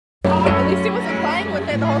least he wasn't playing with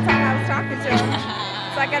it the whole time I was talking to him.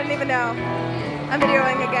 So like, I didn't even know. I'm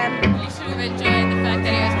videoing again. You should have enjoyed the fact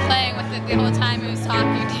that he was playing with it the whole time he was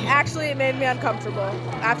talking to you. Actually, it made me uncomfortable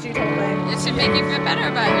after you told me. It should make you feel better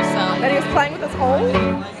about yourself. That he was playing with his hole?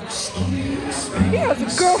 He has a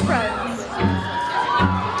girlfriend.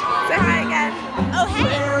 Say hi again. Oh, hey,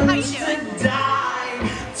 how you doing?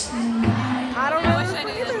 I don't know. I wish I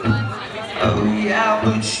knew this one. Oh yeah,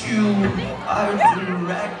 but you are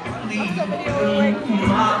directly in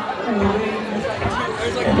my way.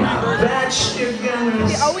 And I bet you're gonna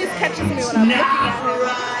He always catches me when I'm looking at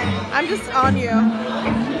him. I'm just on you.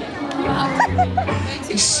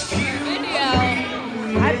 Video.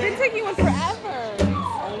 I've been taking one forever.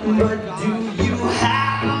 But do you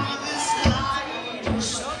have this light?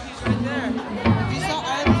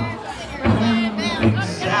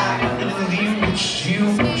 Exactly what you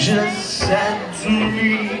just said to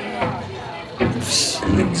me.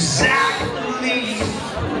 Exactly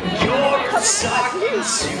you're talking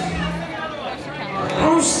to.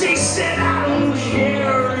 Oh, she said I don't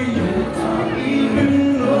care. You don't even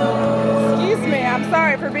know. Excuse me, I'm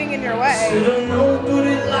sorry for being in your way. Said I know, but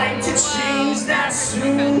I'd like to change that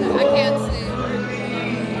soon. I can't see.